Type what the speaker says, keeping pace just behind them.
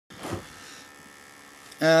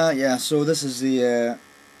Yeah, so this is the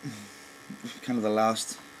kind of the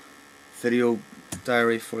last video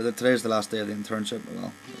diary for today's the last day of the internship.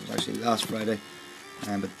 Well, it was actually last Friday,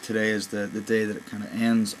 but today is the day that it kind of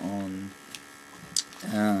ends on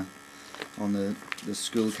the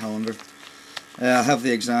school calendar. I have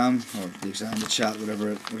the exam, the chat,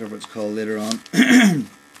 whatever it's called later on,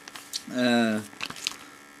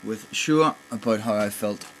 with Shua about how I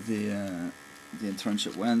felt the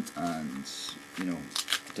internship went, and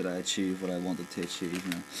did I achieve what I wanted to achieve.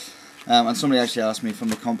 And somebody actually asked me from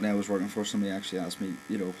the company I was working for. Somebody actually asked me,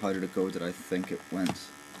 how did it go? Did I think it went?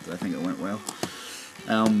 Did I think it went well?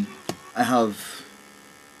 I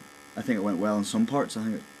think it went well in some parts. I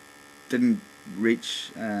think it didn't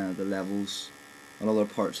reach the levels on other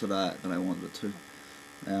parts that I wanted it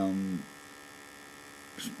to.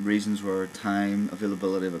 Reasons were time,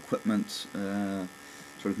 availability of equipment,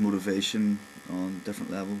 sort of motivation on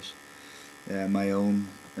different levels, my own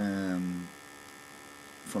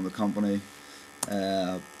from the company,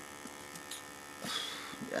 yeah.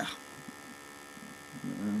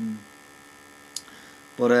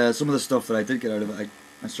 But some of the stuff that I did get out of it,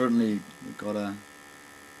 I certainly got a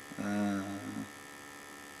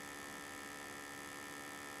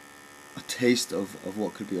taste of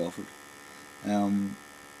what could be offered, and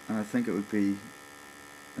I think it would be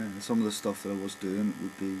some of the stuff that I was doing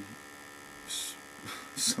would be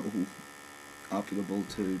so applicable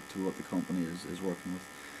to what the company is working with.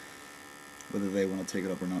 Whether they want to take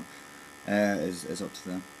it up or not is up to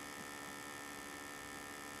them.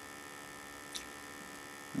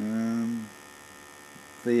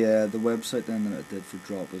 The website then that I did for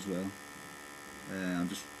Drop as well.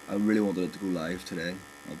 I really wanted it to go live today,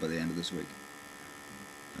 or by the end of this week.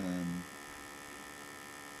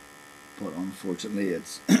 But unfortunately,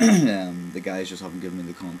 it's the guys just haven't given me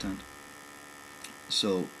the content.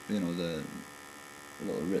 So the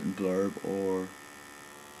little written blurb or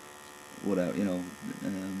whatever,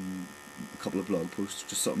 a couple of blog posts,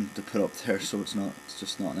 just something to put up there, so it's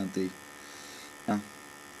just not an empty.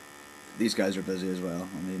 These guys are busy as well.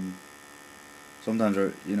 I mean, sometimes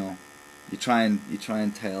you try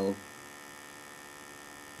and tell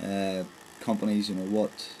companies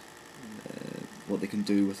what they can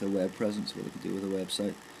do with their web presence, what they can do with a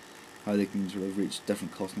website, how they can sort of reach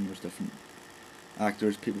different customers, different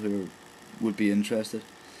actors, people who would be interested,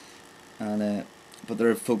 and but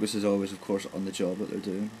their focus is always, of course, on the job that they're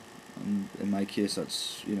doing. And in my case,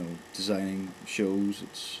 that's designing shows.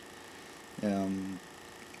 It's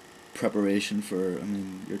preparation for. I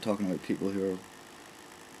mean, you're talking about people who are,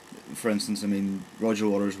 for instance, Roger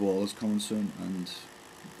Waters' Wall is coming soon, and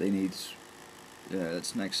they need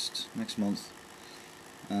it's next month,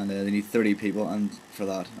 and they need 30 people, and for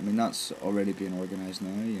that, that's already being organised now,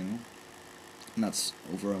 and that's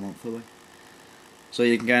over a month away. So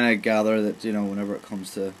you can kind of gather that whenever it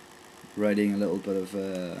comes to writing a little bit of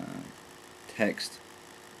text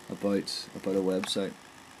about a website,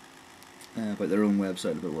 about their own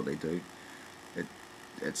website, about what they do,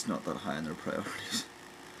 it's not that high on their priorities.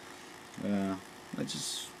 Which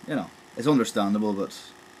is it's understandable, but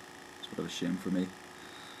it's a bit of a shame for me.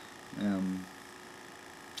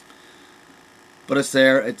 But it's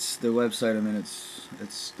there. It's the website.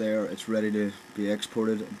 It's there. It's ready to be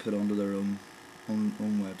exported and put onto their own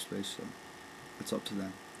web space. So it's up to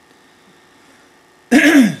them.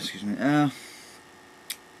 Excuse me.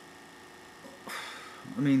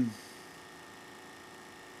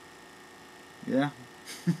 Yeah.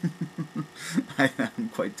 I am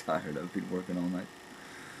quite tired. I've been working all night.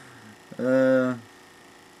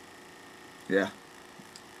 Yeah.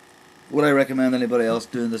 Would I recommend anybody else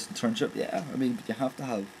doing this internship? Yeah. You have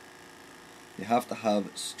to have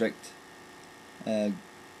strict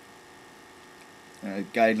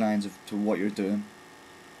guidelines to what you're doing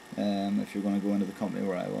if you're going to go into the company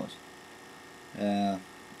where I was,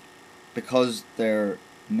 because their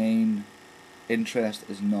main interest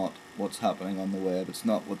is not what's happening on the web. It's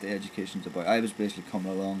not what the education's about. I was basically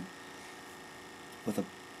coming along with a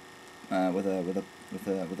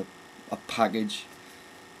package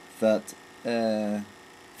that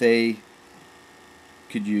they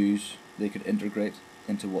could use, they could integrate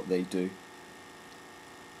into what they do.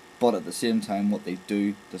 But at the same time, what they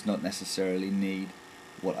do does not necessarily need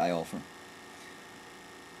what I offer.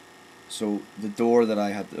 So the door that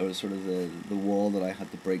I had, or sort of the wall that I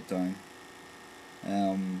had to break down,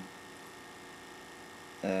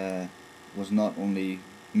 was not only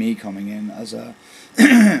me coming in as a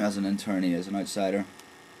as an internee, as an outsider,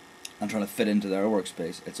 and trying to fit into their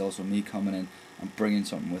workspace. It's also me coming in and bringing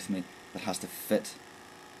something with me that has to fit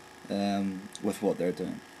with what they're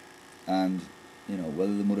doing, and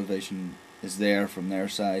whether the motivation is there from their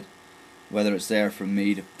side, whether it's there from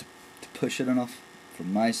me to push it enough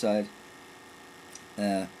from my side.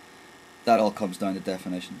 That all comes down to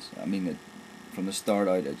definitions. I mean, from the start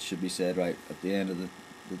out, it should be said, right, at the end of the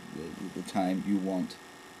time, you want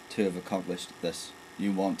to have accomplished this.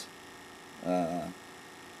 You want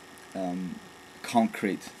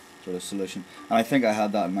concrete sort of solution. And I think I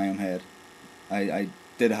had that in my own head. I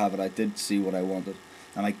did have it. I did see what I wanted,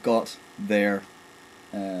 and I got there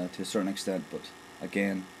to a certain extent. But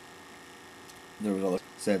again, there was others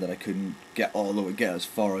said that I couldn't get as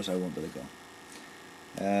far as I wanted to go.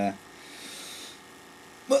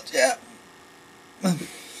 But yeah, I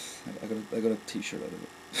got a T-shirt out of it.